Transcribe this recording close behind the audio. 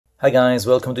Hi guys,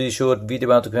 welcome to this short video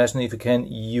about the question if you can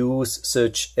use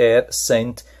such air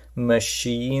scent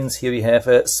machines. Here we have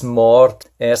a smart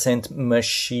air scent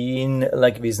machine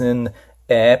like with an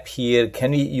app here.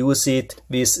 Can we use it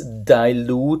with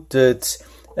diluted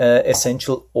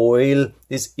essential oil?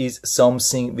 This is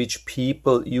something which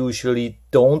people usually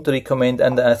don't recommend,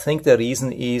 and I think the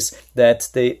reason is that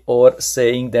they are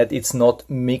saying that it's not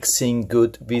mixing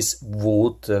good with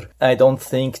water. I don't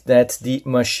think that the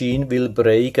machine will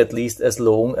break, at least as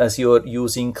long as you're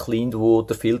using cleaned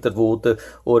water, filtered water,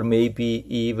 or maybe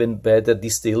even better,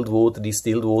 distilled water.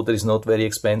 Distilled water is not very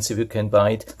expensive. You can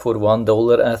buy it for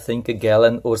 $1, I think, a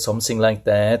gallon or something like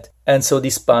that. And so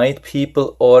despite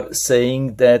people are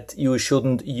saying that you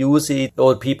shouldn't use it,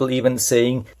 or people even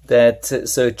saying that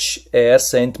such air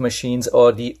scent machines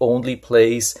are the only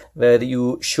place where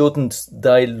you shouldn't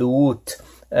dilute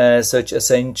such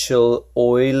essential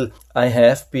oil, I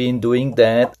have been doing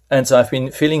that. And so I've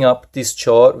been filling up this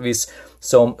jar with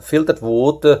some filtered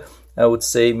water. I would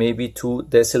say maybe 2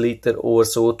 deciliter or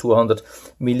so, 200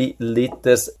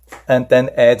 milliliters, and then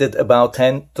added about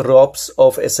 10 drops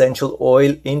of essential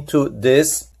oil into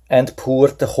this and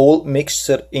poured the whole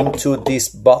mixture into this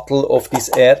bottle of this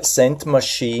air scent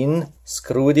machine,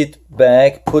 screwed it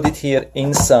back, put it here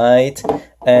inside,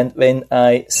 and when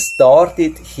I start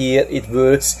it here, it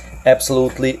works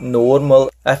absolutely normal.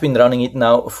 I've been running it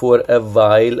now for a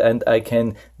while and I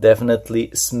can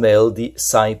definitely smell the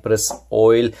cypress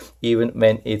oil even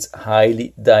when it's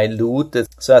highly diluted.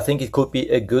 So I think it could be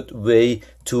a good way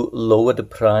to lower the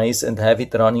price and have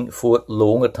it running for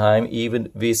longer time,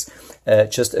 even with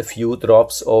just a few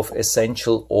drops of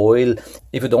essential oil.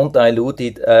 If you don't dilute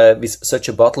it with such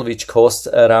a bottle which costs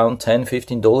around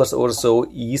 $10–15 or so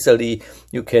easily,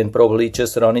 you can probably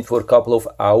just run it for a couple of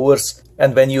hours.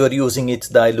 And when you are using it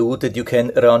diluted, you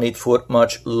can run it for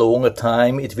much longer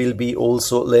time. It will be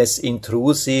also less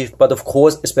intrusive. But of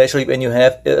course, especially when you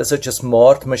have such a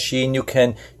smart machine, you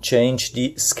can change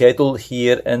the schedule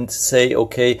here and say,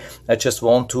 okay, I just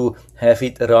want to have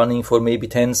it running for maybe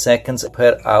 10 seconds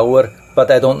per hour. But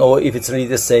I don't know if it's really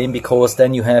the same, because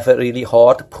then you have a really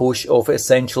hard push of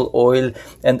essential oil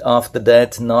and after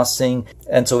that nothing.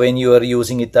 And so when you are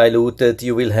using it diluted,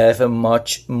 you will have a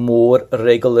much more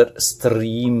regular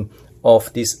stream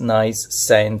of this nice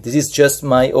scent. This is just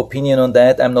my opinion on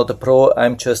that. I'm not a pro,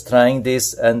 I'm just trying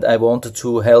this and I wanted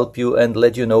to help you and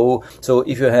let you know. So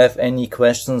if you have any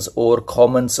questions or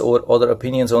comments or other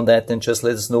opinions on that, then just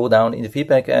let us know down in the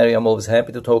feedback area. I'm always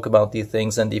happy to talk about these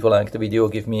things, and if you like the video,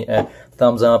 give me a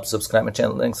thumbs up, subscribe my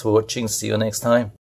channel. Thanks for watching, see you next time.